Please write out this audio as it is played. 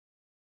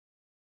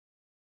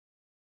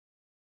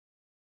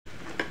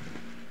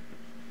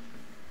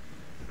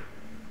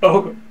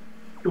Oh,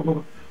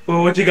 well,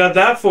 what you got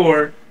that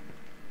for?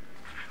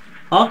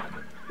 Huh?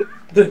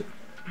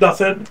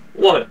 Nothing.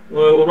 What?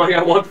 What do I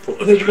got what for?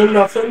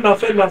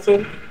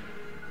 Nothing.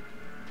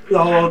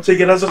 I'll take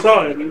it as a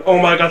sign. Oh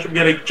my gosh, I'm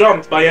getting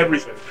jumped by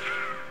everything.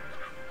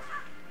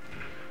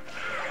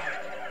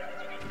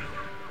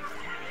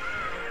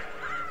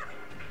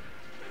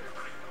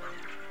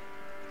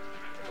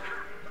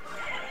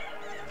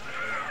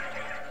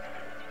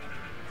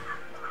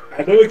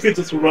 I know it could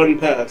just run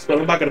past, but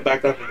I'm not gonna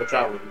back down from the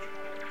challenge.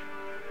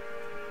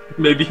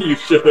 Maybe you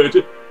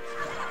should.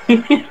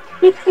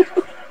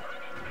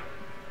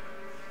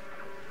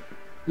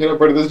 You know,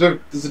 but there's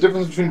a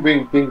difference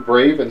between being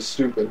brave and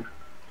stupid.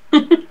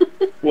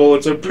 Well,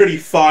 it's a pretty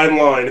fine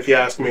line, if you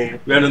ask me.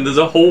 Man, and there's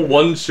a whole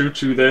one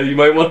choo-choo there. You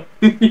might want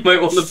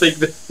to think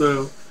this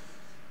through.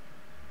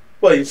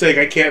 What, you saying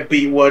I can't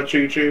beat one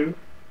choo-choo?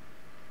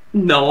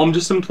 No, I'm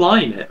just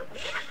implying it.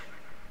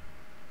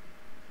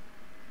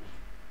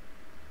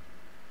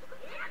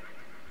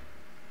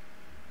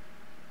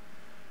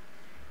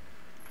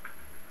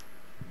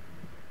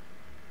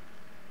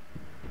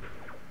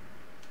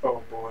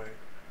 Oh boy.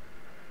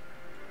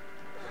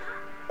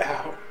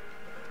 Ow.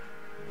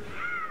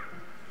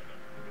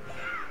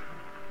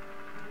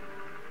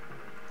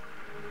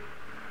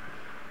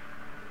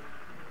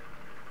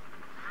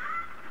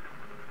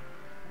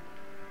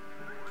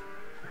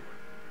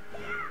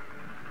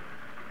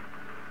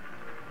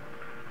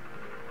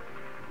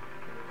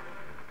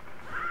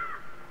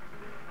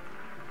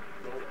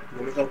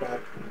 Let me go back.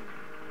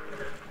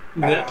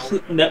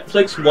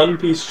 Netflix One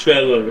Piece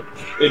trailer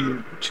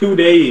in 2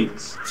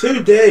 days.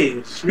 2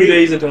 days. 2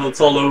 days until it's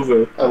all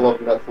over. I love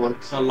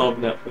Netflix. I love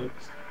Netflix.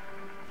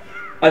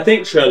 I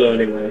think trailer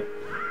anyway.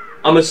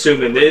 I'm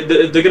assuming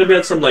they're gonna be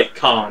at some like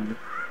con.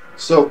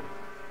 So,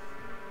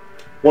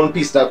 One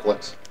Piece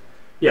Netflix.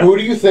 Yeah. Who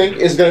do you think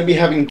is going to be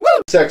having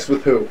sex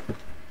with who?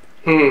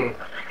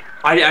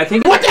 I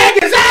think. What the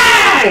heck is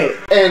that?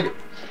 And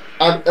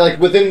like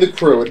within the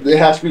crew, it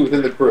has to be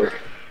within the crew.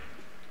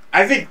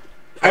 I think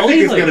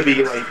Probably it's like gonna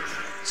be like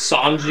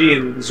Sanji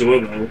and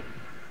Zoro.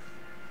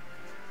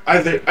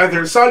 either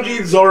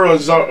Sanji, Zoro,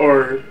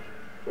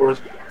 or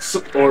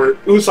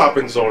Usopp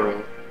and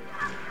Zoro.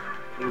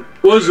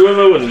 Or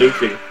Zoro and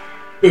Luffy.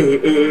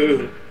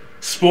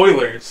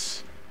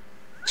 Spoilers.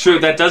 True,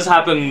 that does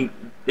happen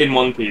in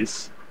One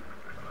Piece.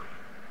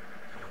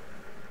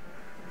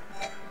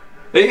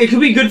 It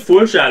could be good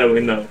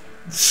foreshadowing though.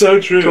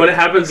 So true. To what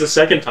happens the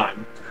second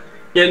time.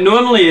 Yeah,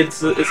 normally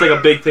it's like a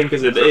big thing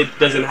because it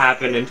doesn't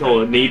happen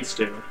until it needs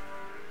to.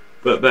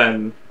 But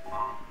then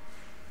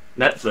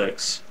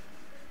Netflix.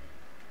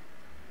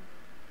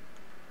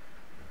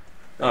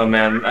 Oh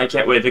man, I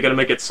can't wait. They're gonna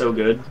make it so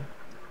good.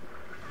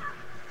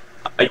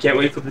 I can't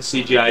wait for the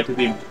CGI to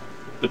be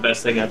the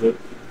best thing ever.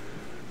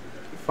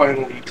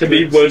 Finally, To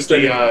be worse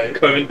CGI. than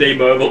current day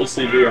Marvel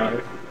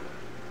CGI.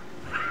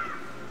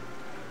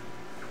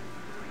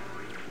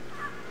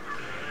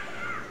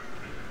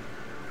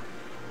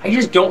 I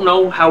just don't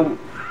know how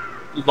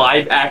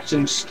live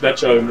action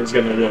Stretch Arm is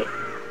gonna look.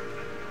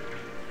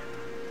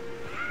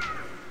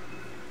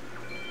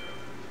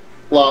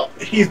 Well,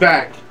 He's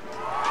back.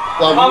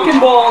 Pumpkin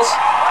balls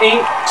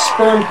ain't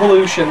sperm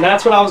pollution.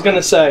 That's what I was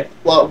gonna say.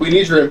 we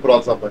need your input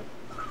on something.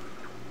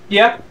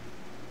 Yeah?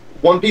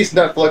 One Piece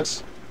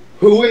Netflix.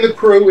 Who in the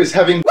crew is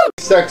having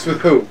sex with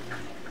who?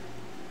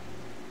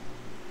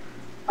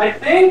 I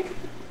think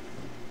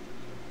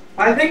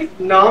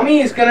Nami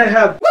is gonna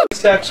have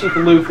sex with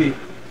Luffy.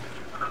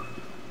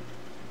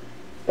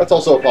 That's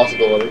also a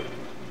possibility.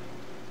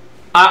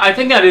 I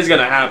think that is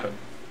gonna happen.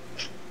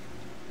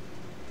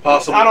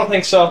 Possibly. I don't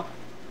think so.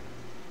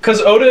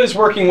 Because Oda is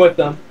working with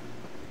them.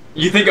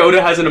 You think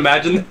Oda hasn't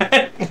imagined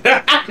that?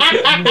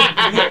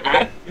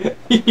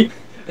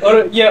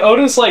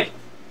 Oda's like,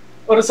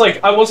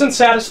 I wasn't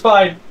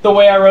satisfied the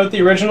way I wrote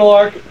the original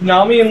arc.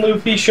 Nami and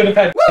Luffy should have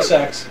had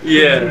sex.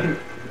 Yeah.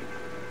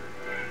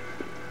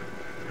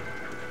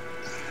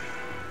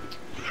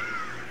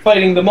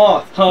 Fighting the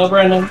moth, huh,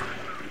 Brendan?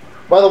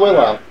 By the way,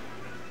 Lau,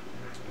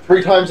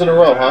 3 times in a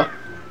row, huh?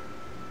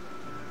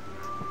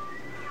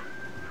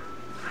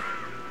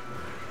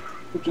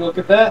 Would you look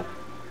at that?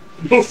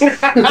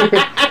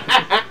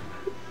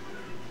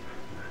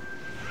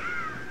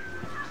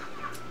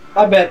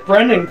 I bet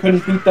Brendan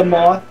couldn't beat the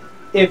moth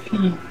if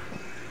he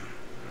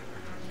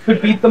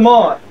could beat the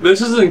moth.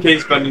 This is in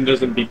case Brendan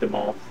doesn't beat them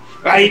all.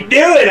 I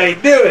knew it. I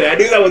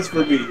knew that was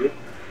for me.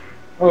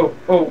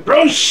 Oh.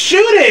 Bro,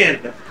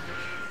 shooting!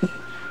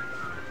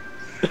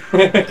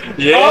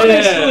 Yeah.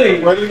 Honestly,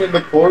 Running in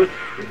the court.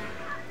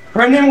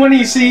 Brendan when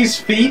he sees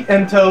feet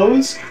and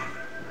toes.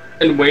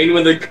 And Wayne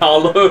with a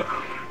collar.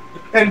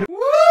 And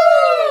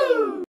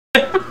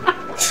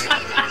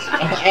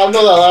I don't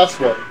know that last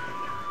one.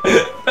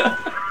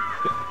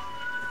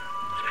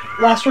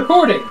 last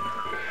recording.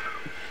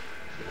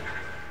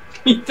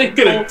 You think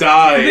Gonna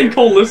die. You think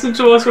Cole listened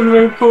to us when we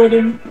were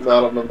recording? No,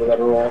 I don't remember that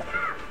at all.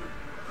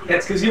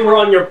 That's because you were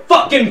on your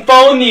fucking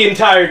phone the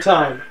entire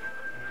time.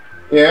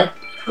 Yeah?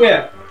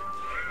 Yeah.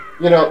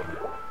 You know,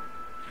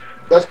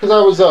 that's because I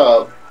was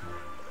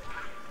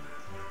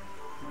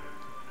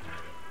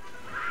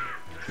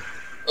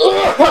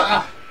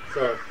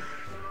Sorry.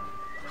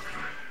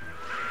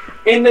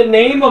 In the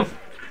name of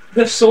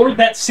the sword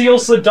that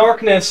seals the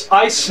darkness,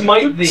 I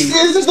smite thee.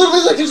 This is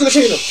literally like Tears of the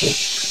Kingdom.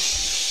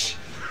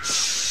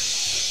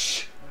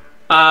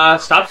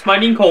 Stop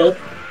smiting Cole.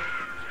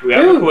 We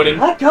are Dude, recording.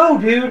 let go,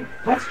 dude.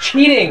 That's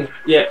cheating.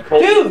 Yeah,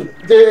 Cole. Dude!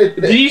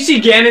 Did you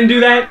see Ganon do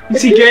that? You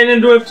see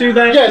Ganondorf do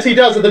that? Yes, he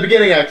does at the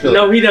beginning, actually.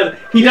 No, he doesn't.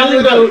 He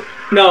doesn't literally go.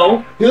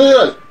 No. He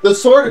literally does. The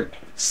sword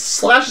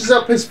slashes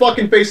up his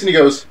fucking face and he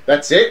goes,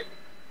 "That's it?"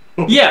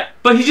 Yeah,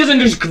 but he doesn't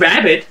just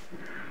grab it.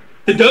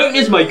 The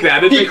darkness might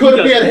grab it. He but could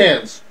have doesn't. had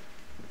hands.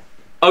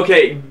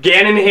 Okay,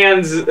 Ganon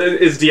hands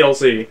is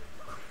DLC.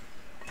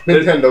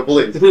 Nintendo,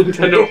 please.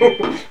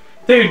 Nintendo.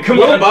 Dude, come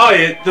We'll on. buy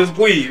it, just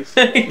please.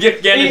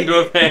 Give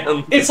Ganondorf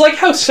hands. It's like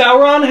how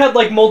Sauron had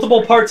like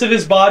multiple parts of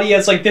his body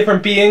as like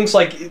different beings,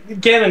 like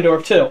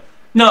Ganondorf too.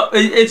 No,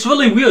 it's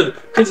really weird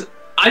because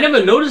I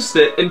never noticed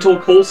it until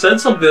Cole said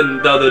something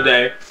the other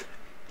day.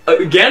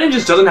 Ganon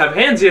just doesn't have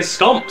hands; he has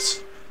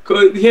stumps.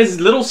 He has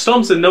little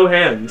stumps and no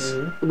hands.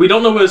 Mm-hmm. We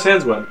don't know where his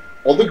hands went.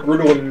 All the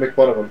Gerudo women make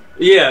fun of him.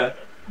 Yeah.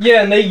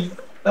 Yeah, and they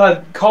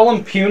call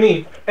him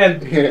puny,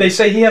 and they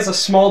say he has a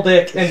small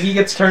dick, and he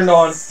gets turned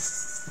on.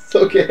 It's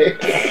okay.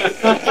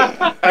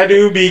 I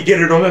do be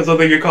getting on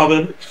something in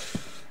common.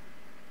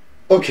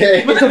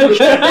 Okay. Where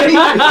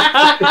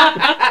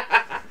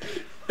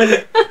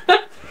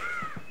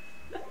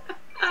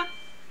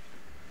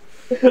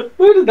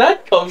did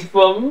that come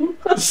from?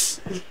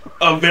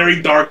 A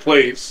very dark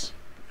place.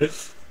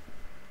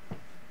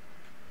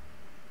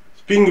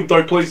 Speaking of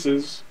dark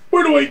places,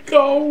 where do I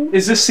go?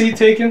 Is this seat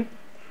taken?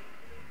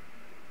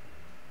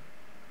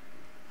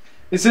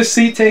 Is this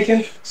seat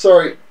taken?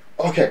 Sorry.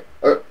 Okay.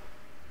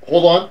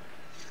 Hold on.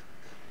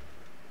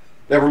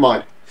 Never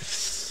mind.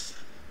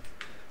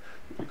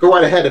 Go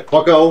right ahead,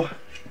 bucko.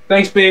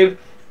 Thanks, babe.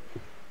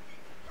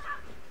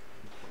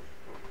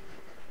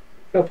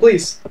 No,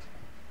 please.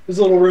 There's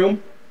a little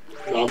room.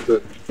 No, I'm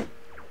good.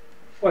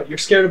 What, you're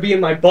scared of being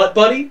my butt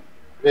buddy?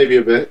 Maybe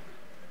a bit.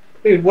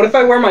 Dude, what if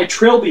I wear my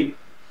trilby?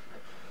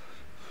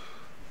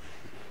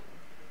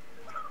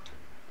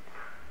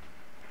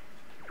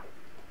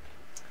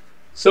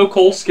 So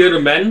Cole scared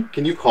of men?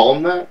 Can you call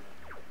him that?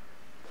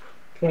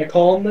 Can I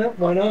call him that?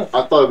 Why not?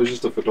 I thought it was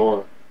just a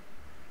fedora.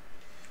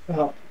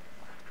 Oh.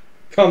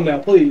 Come now,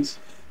 please.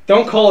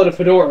 Don't call it a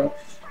fedora.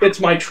 It's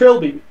my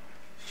trilby.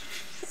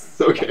 It's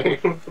okay.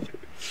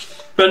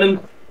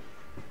 Brendan,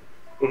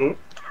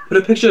 put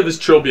a picture of his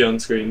trilby on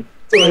screen.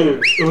 Here,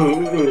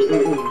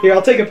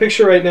 I'll take a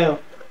picture right now.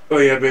 Oh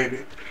yeah,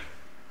 baby.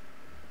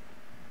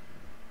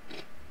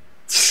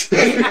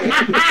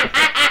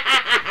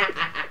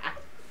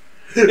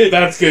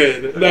 That's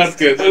good. That's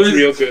good. That's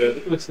real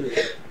good.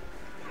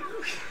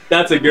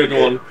 That's a good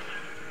one.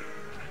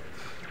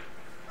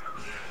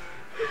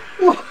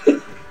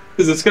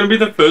 Is this gonna be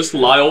the first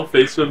Lyle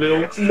face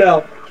reveal?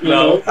 No.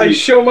 No. I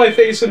show my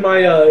face in my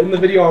in the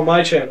video on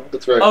my channel.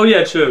 That's right. Oh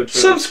yeah, true.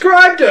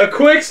 Subscribe to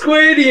Quick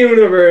Squid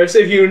Universe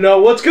if you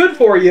know what's good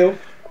for you.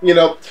 You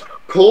know,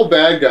 Cole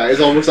Bad Guy is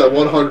almost at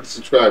 100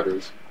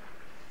 subscribers.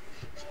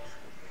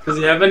 Does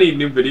he have any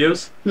new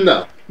videos?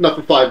 No, not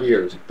for 5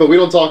 years. But we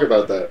don't talk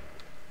about that.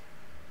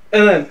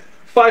 And then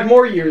 5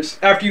 more years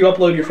after you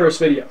upload your first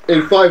video.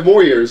 In 5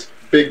 more years,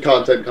 big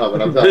content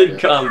coming, I'm telling you. Big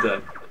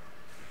content.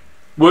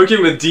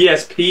 Working with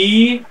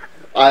DSP.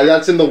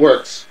 That's in the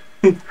works.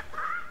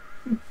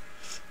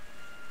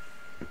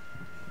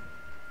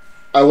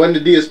 I went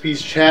to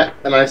DSP's chat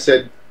and I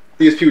said,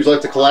 DSP, would you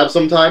like to collab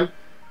sometime?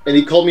 And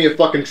he called me a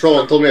fucking troll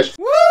and told me I should.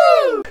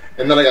 Woo!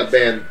 And then I got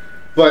banned.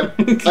 But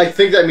I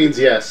think that means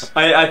yes.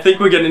 I think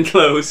we're getting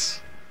close.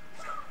 Is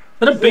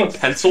that a big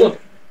pencil? Look.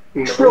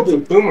 No, it's a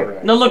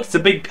boomerang. No, look, it's a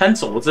big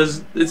pencil. It's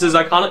his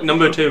iconic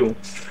number 2.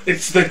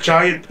 It's the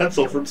giant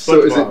pencil from SpongeBob.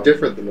 So is it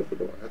different than the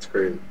fedora? That's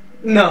crazy.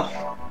 No.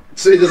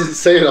 So it doesn't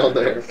say it on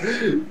there.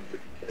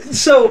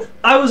 So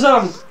I was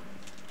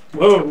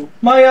Whoa.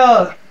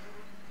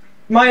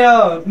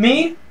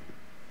 me,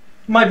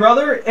 my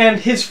brother, and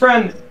his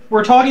friend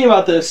were talking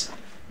about this.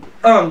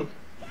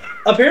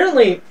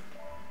 Apparently,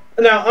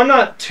 now I'm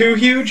not too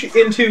huge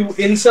into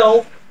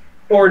incel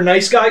or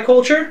nice guy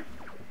culture,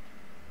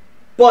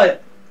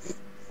 but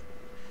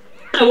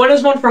I went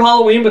as one for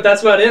Halloween, but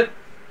that's about it.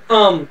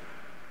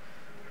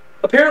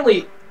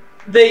 Apparently,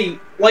 they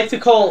like to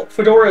call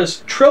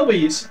fedoras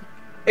trilbies,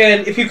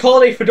 and if you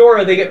call it a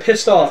fedora, they get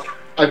pissed off.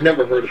 I've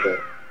never heard of that.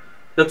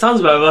 That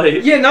sounds about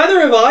right. Yeah, neither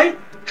have I.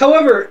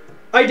 However,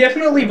 I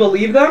definitely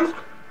believe them.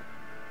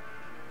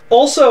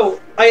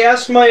 Also, I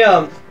asked my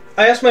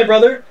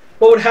brother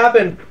what would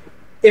happen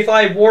if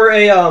I wore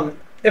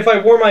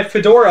my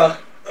fedora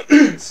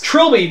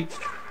trilby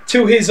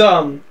to his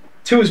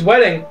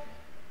wedding,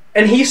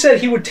 and he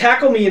said he would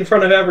tackle me in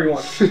front of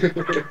everyone.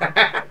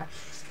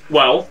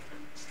 Well,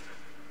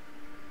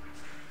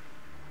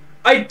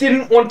 I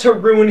didn't want to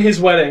ruin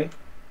his wedding.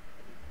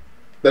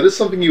 That is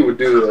something you would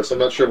do, though, so I'm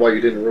not sure why you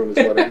didn't ruin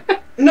his wedding.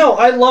 No,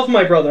 I love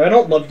my brother. I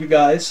don't love you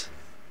guys.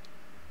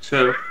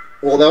 true.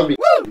 Well, that would be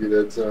you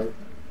did, so.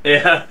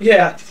 Yeah.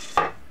 Yeah.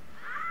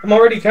 I'm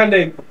already kind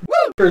of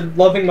For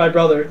loving my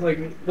brother.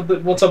 Like,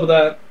 what's up with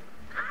that?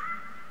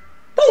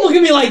 Don't look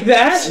at me like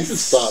that! You should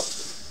stop.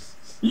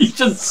 You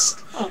just...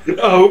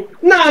 Oh.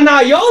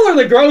 Nah, y'all are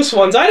the gross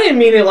ones. I didn't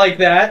mean it like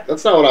that.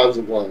 That's not what I was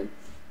implying.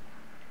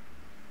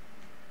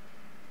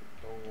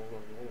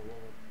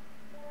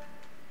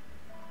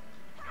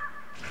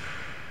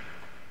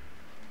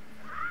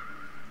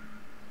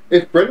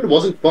 If Brendan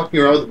wasn't fucking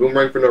around with the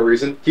boomerang for no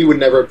reason, he would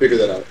never have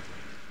figured that out.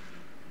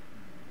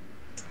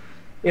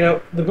 You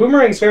know, the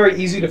boomerang's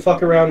very easy to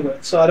fuck around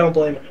with, so I don't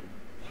blame him.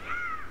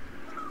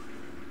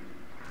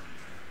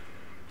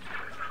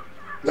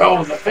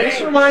 No, the This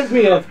thing. reminds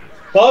me of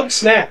Bug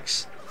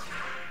Snacks.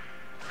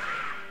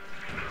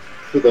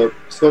 For the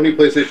Sony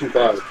PlayStation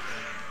 5.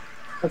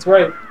 That's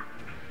right.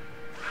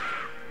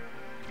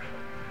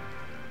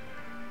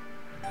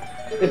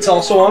 It's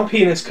also on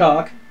Penis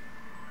Cock.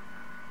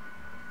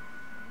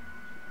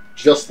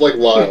 Just like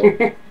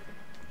Lyle.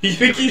 You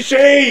think he's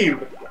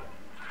Shane?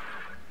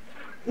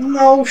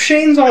 No,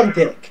 Shane's on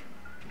dick.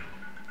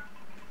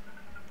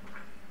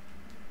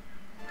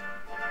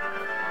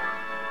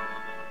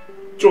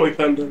 Joy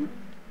pendant.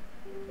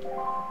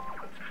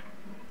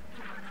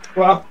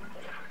 Well,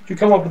 did you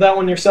come up with that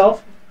one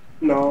yourself?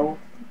 No.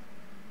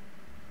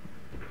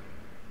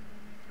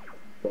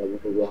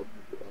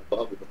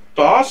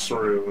 Boss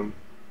room.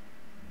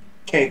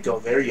 Can't go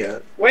there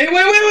yet. Wait!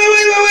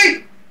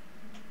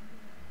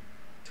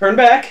 Turn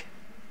back.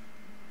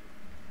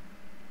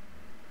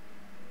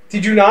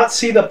 Did you not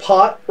see the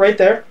pot right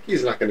there?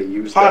 He's not going to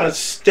use Pot that. of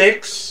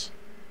sticks.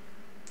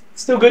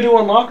 Still good to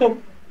unlock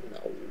them.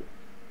 No.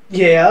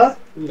 Yeah.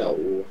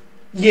 No.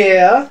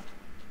 Yeah.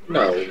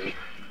 No.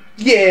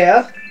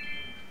 Yeah.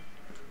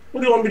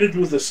 What do you want me to do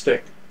with this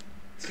stick?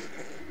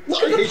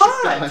 Look at the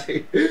pot.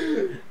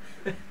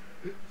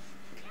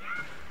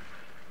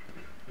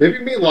 Maybe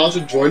me and Lyle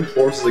should join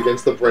forces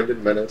against the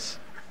Brendan menace.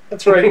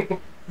 That's right.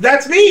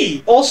 That's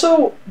me!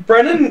 Also,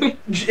 Brendan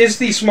is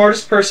the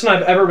smartest person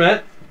I've ever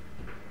met.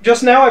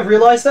 Just now I've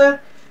realized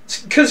that.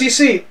 Because you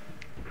see,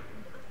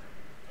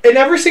 in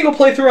every single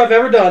playthrough I've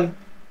ever done,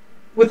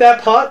 with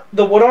that pot,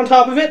 the wood on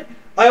top of it,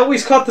 I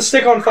always caught the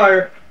stick on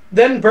fire,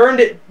 then burned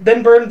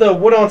the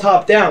wood on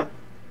top down.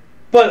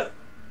 But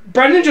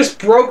Brendan just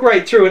broke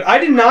right through it. I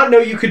did not know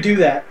you could do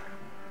that.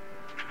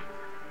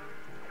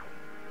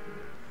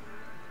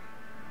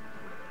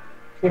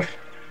 Where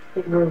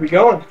are we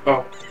going?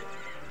 Oh.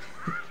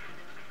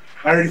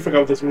 I already forgot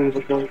what this room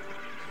looked like.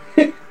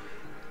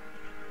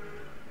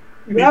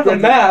 You have a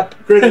map.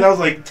 Granted, that was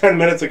like 10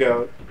 minutes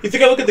ago. You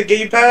think I look at the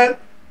gamepad?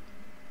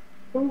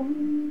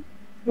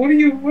 What are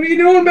you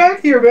doing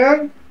back here,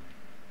 man?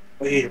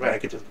 Oh yeah, you're right. I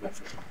could just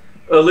mess it.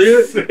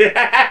 Earlier,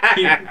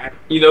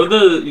 you know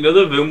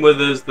the room where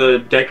there's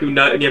the Deku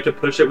nut and you have to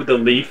push it with the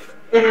leaf?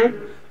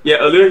 Mm-hmm. Yeah,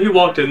 earlier he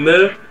walked in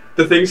there,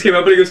 the things came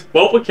up and he goes,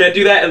 well, we can't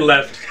do that, and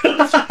left.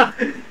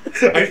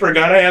 I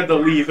forgot I had the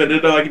leaf. I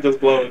didn't know I could just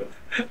blow it.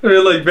 We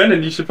were like,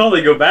 Brendan, you should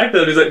probably go back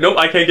there. And he's like, nope,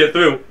 I can't get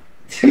through.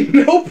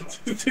 Nope.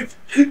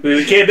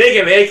 You can't make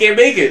it, man. You can't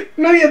make it.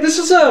 No, yeah, this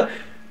is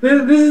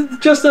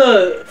just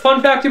a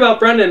fun fact about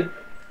Brendan.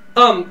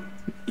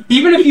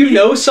 Even if you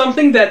know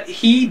something that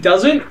he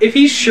doesn't, if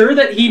he's sure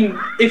that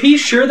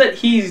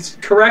he's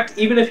correct,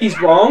 even if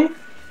he's wrong,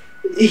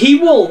 he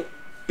will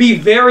be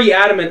very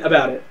adamant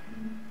about it.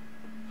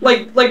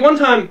 Like one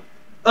time,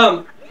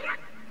 I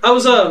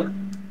was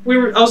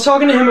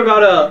talking to him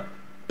about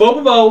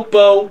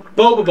Bo,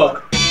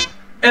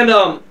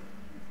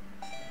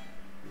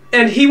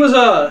 and he was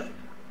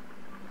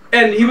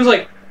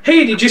like,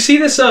 hey, did you see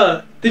this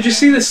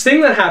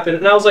thing that happened?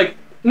 And I was like,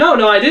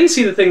 no, I didn't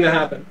see the thing that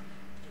happened.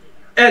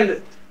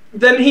 And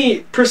then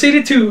he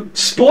proceeded to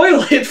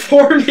spoil it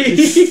for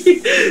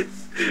me.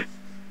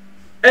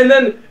 And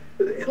then,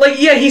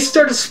 he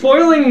started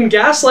spoiling and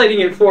gaslighting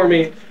it for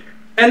me.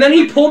 And then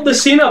he pulled the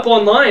scene up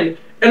online,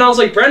 and I was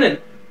like, Brendan,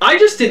 I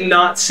just did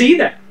not see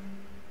that.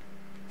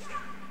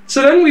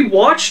 So then we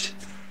watched,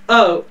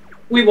 it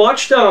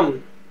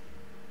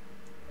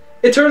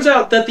turns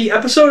out that the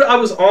episode I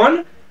was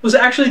on was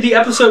actually the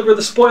episode where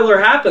the spoiler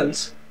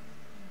happens.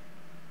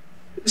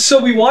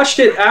 So we watched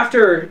it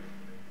after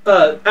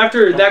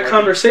that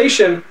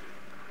conversation,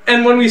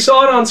 and when we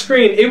saw it on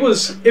screen, it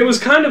was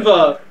kind of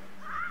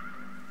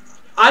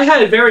I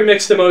had very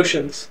mixed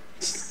emotions.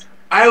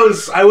 I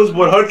was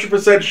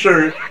 100%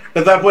 sure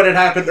that would have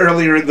happened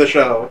earlier in the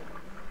show.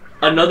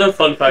 Another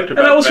fun fact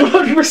about And I was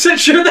Brendan. 100%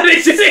 sure that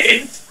it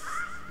didn't!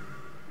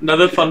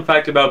 Another fun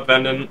fact about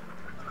Brendan.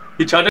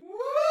 He tried to...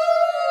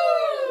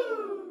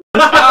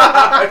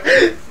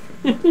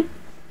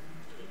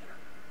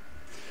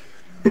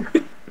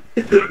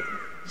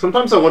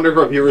 Sometimes I wonder if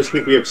our viewers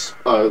think we have,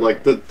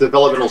 the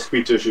developmental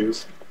speech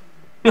issues.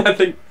 I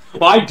think...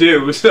 Well, I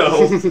do,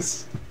 so...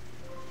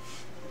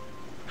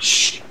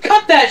 Shh!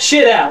 Cut that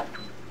shit out!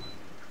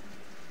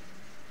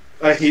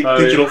 I hate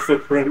digital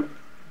footprint.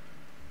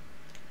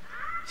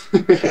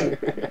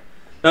 That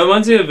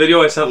reminds me of a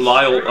video I sent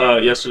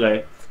Lyle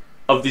yesterday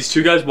of these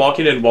two guys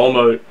walking in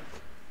Walmart,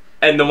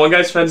 and the one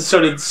guy's friends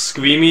started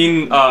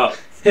screaming,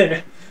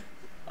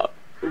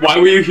 Why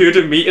were you here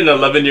to meet an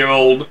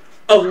 11-year-old?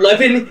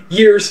 11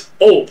 years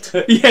old.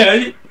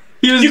 Yeah,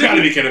 he was. You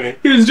gotta be kidding me.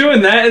 He was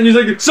doing that, and he's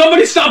like,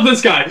 "Somebody stop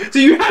this guy! So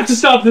you have to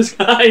stop this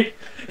guy."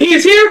 He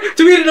is here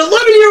to meet an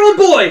 11-year-old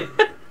boy.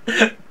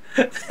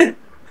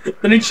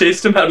 Then he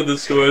chased him out of the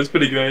store. It's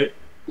pretty great.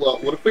 Well,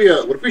 what if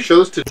we show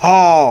this to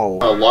Paul.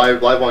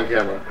 live on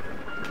camera?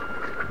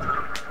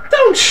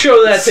 Don't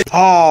show that to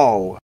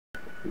Paul.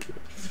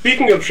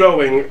 Speaking of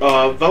showing,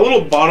 the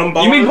little bottom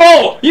bar. You mean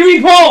Paul? You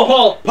mean Paul?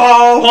 Paul.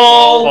 Paul?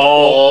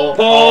 Paul.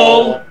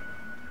 Paul.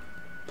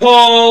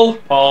 Paul.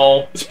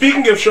 Paul.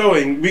 Speaking of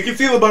showing, we can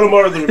see the bottom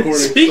bar of the recording.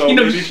 Speaking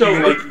so of maybe if showing.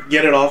 you can, like,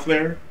 get it off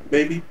there,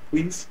 maybe,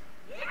 please.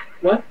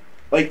 What?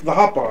 Like the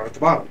hot bar at the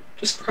bottom.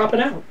 Just crop it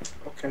out.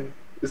 Okay.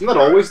 Isn't that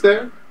always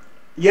there?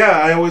 Yeah,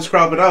 I always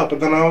crop it out, but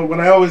then when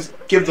I always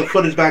give the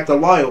footage back to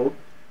Lyle,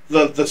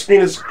 the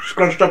screen is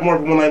scrunched up more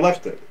than when I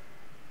left it.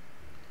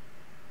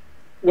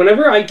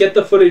 Whenever I get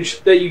the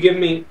footage that you give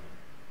me,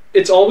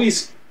 it's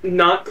always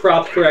not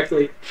cropped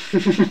correctly.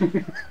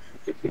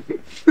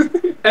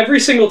 Every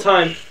single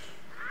time.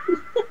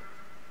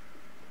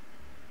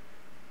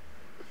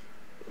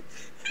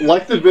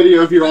 Like the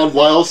video if you're on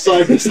Lyle's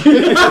side.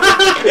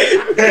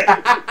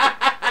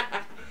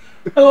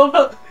 I love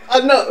how.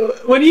 No,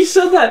 when you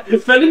said that,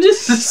 Fenton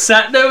just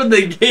sat there with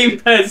the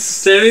gamepad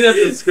staring at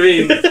the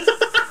screen.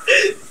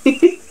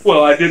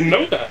 Well, I didn't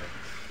know that.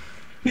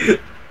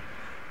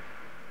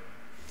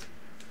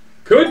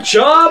 Good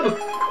job,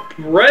 I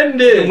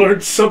Brendan. learn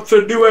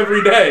something new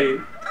every day.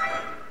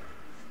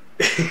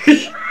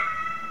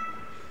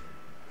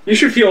 You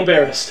should feel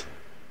embarrassed.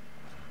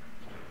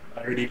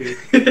 I already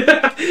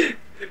did.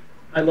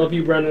 I love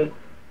you, Brendan.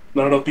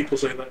 Not enough people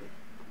say that.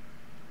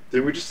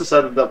 Did we just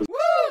decide that was?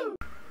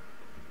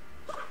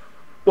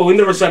 Well, we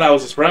never said I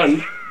was his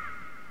friend.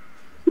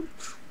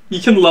 You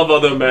can love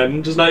other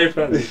men, just not your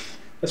friends.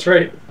 That's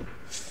right.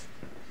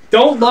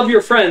 Don't love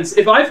your friends.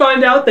 If I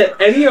find out that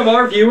any of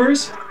our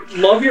viewers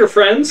love your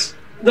friends,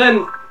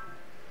 then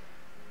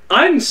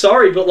I'm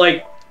sorry, but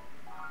like,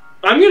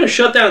 I'm gonna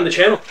shut down the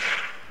channel.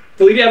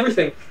 Delete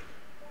everything.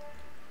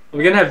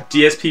 We're gonna have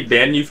DSP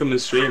ban you from the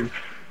stream.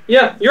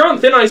 Yeah, you're on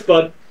thin ice,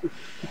 bud.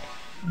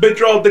 But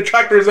you're all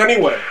detractors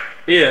anyway.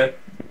 Yeah.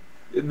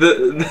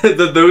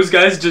 Those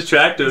guys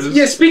detractors.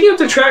 Yeah, speaking of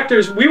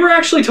detractors, we were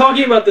actually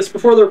talking about this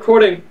before the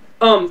recording.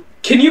 Can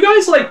you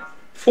guys like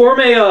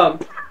form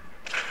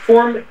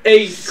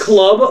a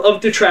club of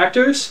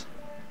detractors?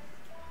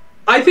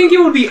 I think it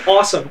would be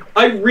awesome.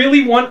 I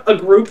really want a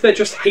group that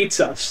just hates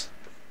us.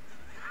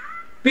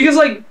 Because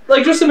like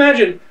just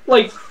imagine,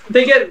 like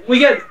we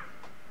get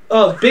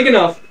big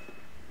enough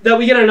that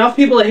we get enough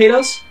people to hate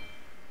us,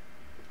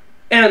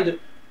 and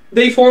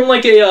they form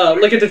like a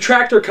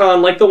detractor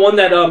con, like the one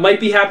that might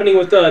be happening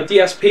with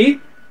DSP.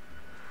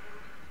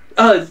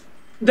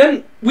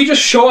 Then we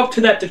just show up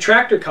to that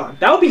detractor con.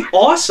 That would be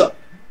awesome.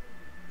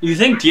 You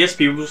think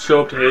DSP will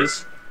show up to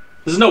his?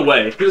 There's no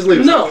way. He just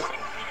leaves. No.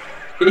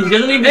 He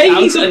doesn't leave his A,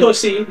 house. he's a and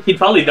pussy. He'd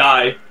probably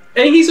die.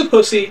 A, he's a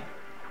pussy.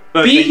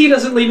 But B, he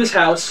doesn't leave his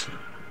house.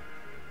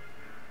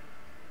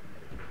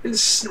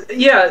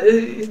 Yeah,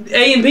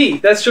 A and B.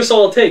 That's just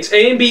all it takes.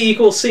 A and B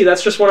equals C.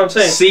 That's just what I'm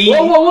saying. C.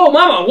 Whoa, whoa, whoa,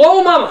 mama!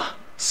 Whoa, mama!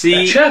 See,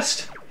 That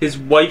chest. his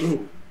wife.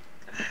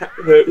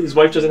 His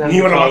wife doesn't have.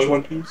 You the want to watch code.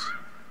 One Piece?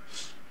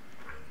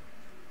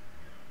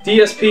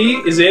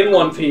 DSP is in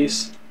One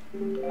Piece.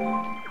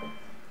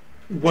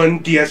 One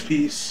DS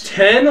piece.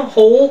 10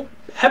 whole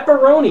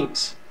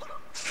pepperonis.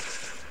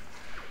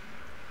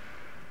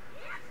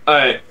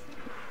 Alright.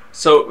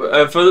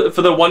 So,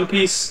 for the One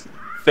Piece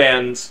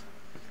fans,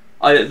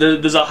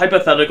 there's a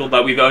hypothetical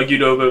that we've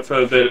argued over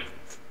for a bit.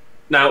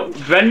 Now,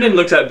 Brendan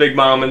looks at Big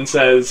Mom and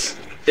says,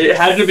 it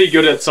had to be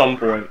good at some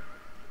point.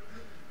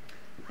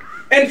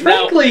 And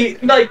frankly,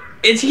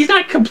 He's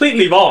not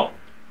completely wrong.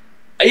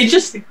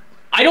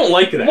 I don't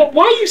like that.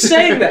 why are you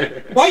saying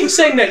that? Why are you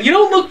saying that? You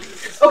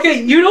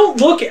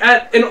don't look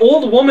at an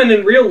old woman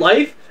in real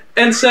life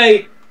and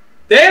say,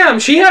 damn,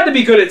 she had to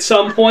be good at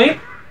some point.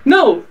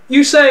 No,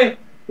 you say,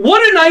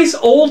 what a nice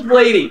old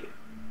lady.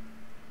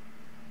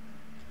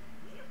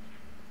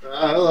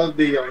 I love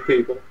the young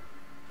people.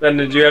 Then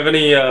did you have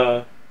any,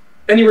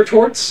 Any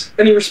retorts?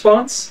 Any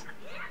response?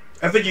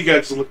 I think you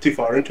guys look too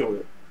far into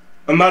it.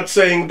 I'm not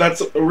saying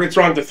it's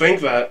wrong to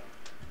think that.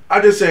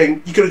 I'm just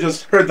saying you could have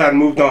just heard that and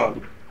moved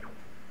on.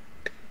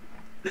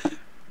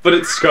 but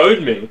it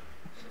scarred me.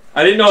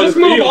 I didn't know Just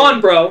how to move feel. on,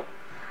 bro.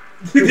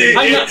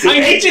 It's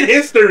ancient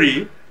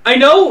history. I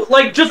know,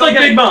 like, Just like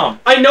Big Mom.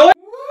 I know.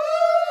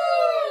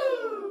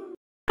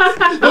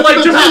 But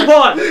like, just move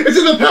on. It's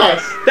in the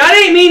past. That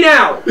ain't me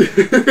now.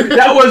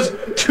 That was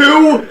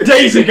 2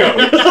 days ago.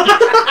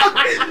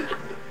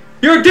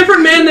 You're a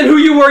different man than who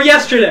you were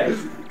yesterday.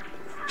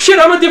 Shit,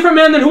 I'm a different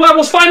man than who I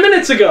was 5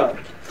 minutes ago.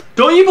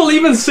 Don't you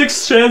believe in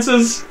 6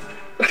 chances?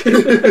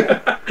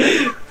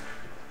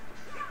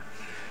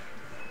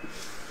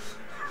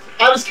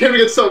 I just came to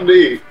get something to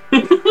eat.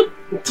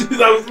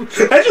 Dude,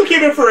 I just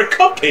came in for a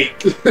cupcake.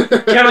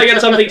 Can I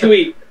get something to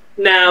eat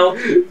now?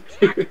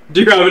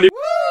 Do you have any?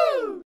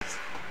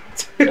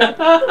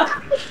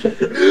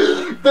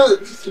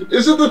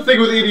 Isn't the thing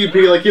with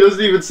EDP, like, he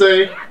doesn't even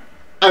say,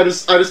 I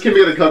just came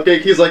to get a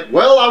cupcake. He's like,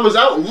 well, I was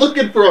out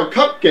looking for a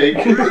cupcake.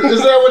 Isn't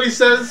that what he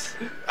says?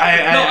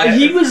 No,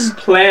 he was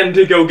planned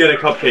to go get a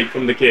cupcake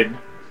from the kid.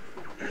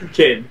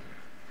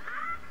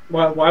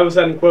 Why was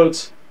that in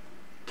quotes?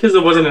 Because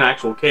there wasn't an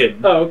actual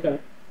kid. Oh, okay.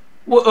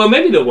 Well,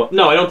 maybe there was.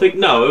 No, I don't think.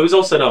 No, it was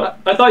all set up.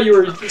 I thought you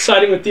were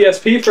siding with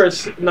DSP for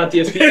not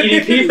DSP,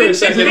 EDP for a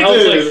second.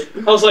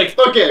 I was like,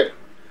 Okay.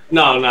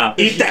 No.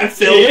 Eat that,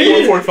 Phil.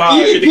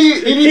 445.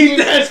 EDP,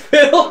 that's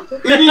Phil.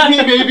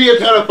 EDP may be a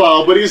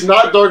pedophile, but he's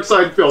not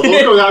DarkSydePhil.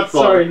 Don't go that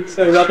far.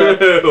 Sorry about that.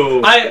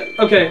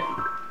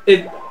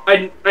 Ew.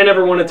 I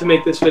never wanted to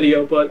make this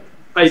video, but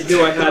I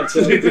knew I had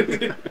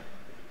to.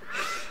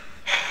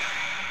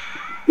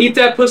 Eat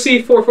that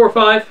pussy,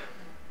 445.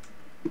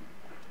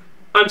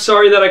 I'm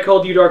sorry that I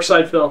called you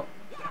DarkSydePhil.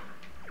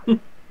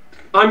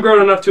 I'm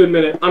grown enough to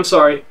admit it. I'm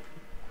sorry.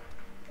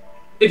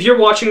 If you're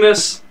watching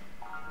this,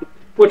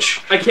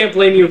 which I can't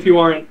blame you if you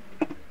aren't,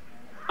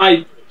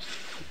 I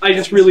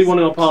just really want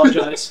to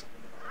apologize.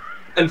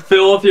 And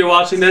Phil, if you're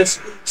watching this,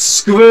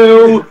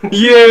 screw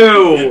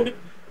you!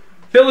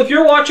 Phil, if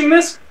you're watching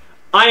this,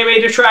 I am a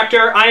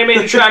detractor. I am a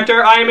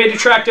detractor. I am a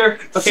detractor.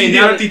 Okay,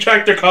 now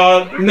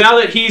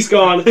that he's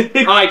gone,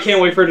 I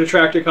can't wait for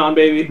DetractorCon,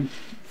 baby.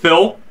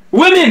 Phil,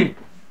 women!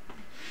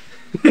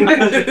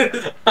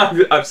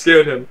 I've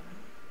scared him.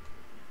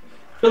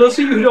 For those of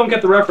you who don't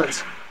get the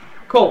reference,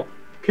 Cole,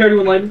 care to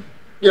enlighten?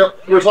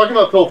 Yep, we're talking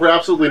about Phil for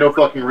absolutely no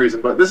fucking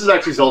reason, but this is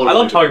actually Zelda related.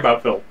 I love talking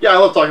about Phil. Yeah, I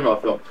love talking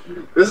about Phil.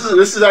 This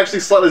is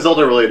actually slightly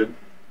Zelda related.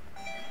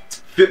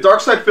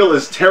 DarkSydePhil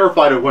is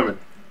terrified of women.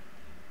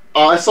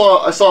 I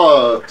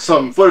saw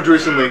some footage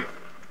recently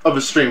of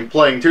a stream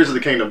playing Tears of the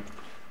Kingdom,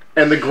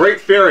 and the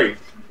Great Fairy,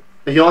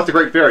 and he unlocked the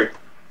Great Fairy,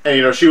 and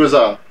you know she was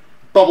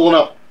bubbling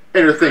up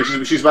in her thing.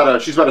 She's about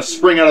to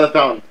spring out of the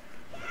fountain,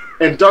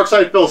 and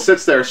DarkSydePhil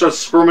sits there, starts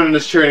squirming in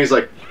his chair, and he's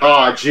like,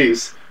 ah,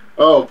 jeez,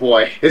 oh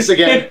boy, this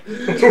again.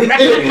 And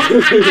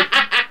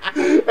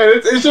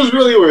it's just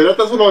really weird.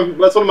 That's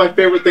one of my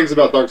favorite things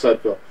about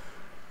DarkSydePhil.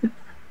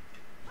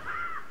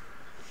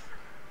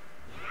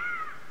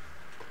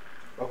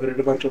 I'll hit it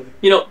eventually.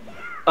 You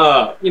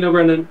know,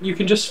 Brendan, you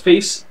can just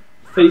face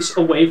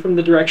away from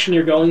the direction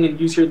you're going and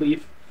use your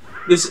leaf.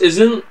 this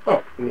isn't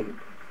Oh.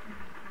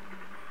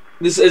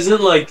 This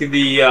isn't like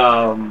the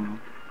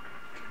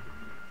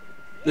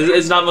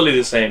It's not really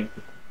the same.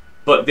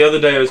 But the other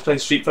day I was playing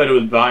Street Fighter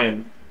with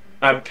Brian.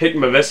 I picked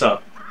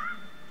Marissa,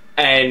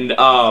 and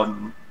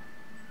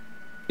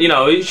you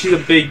know, she's a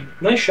big.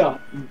 Nice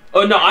shot.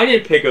 Oh no, I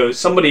didn't pick her.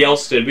 Somebody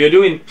else did. We were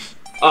doing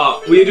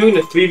a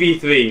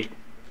 3v3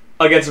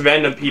 against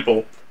random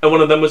people, and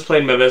one of them was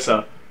playing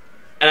Marissa.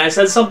 And I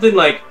said something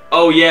like,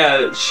 "Oh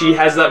yeah, she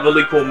has that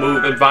really cool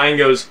move," and Brian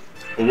goes,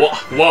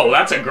 "Whoa,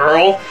 that's a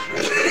girl."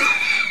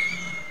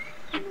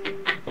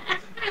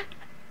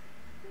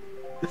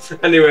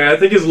 Anyway, I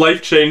think his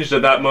life changed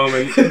at that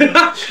moment.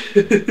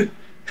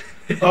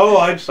 Oh,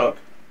 I'd suck.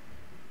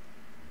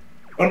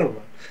 Oh, never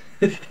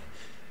mind.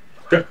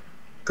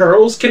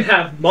 Girls can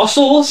have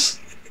muscles.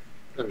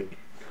 I mean,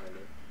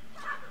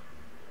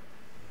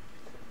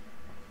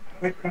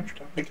 I crouched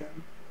down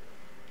again.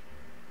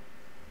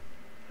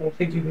 I don't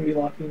think you can be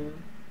locking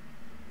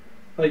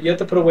in. You have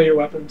to put away your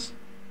weapons.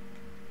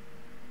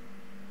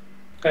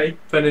 Okay.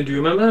 Brendan, do you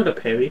remember how to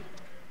parry?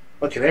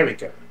 Okay, there we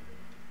go.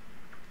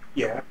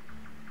 Yeah.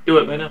 Do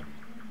it right now.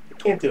 I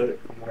can't do it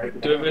from right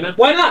now. Do it right now.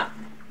 Why not?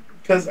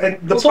 Because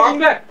What's holding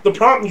back? the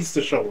prompt needs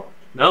to show up.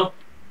 No,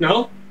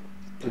 No?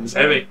 it's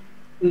heavy.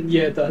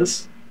 Yeah, it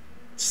does.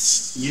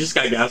 You just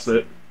gotta gas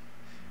it.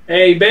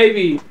 Hey,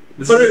 baby.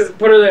 This Put is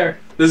her there.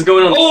 this is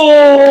going on.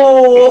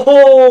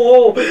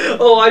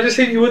 Oh, I just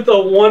hit you with the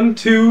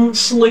 1-2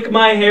 slick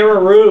my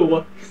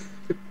hair-a-roo.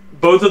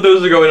 Both of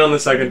those are going on the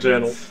second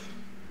channel.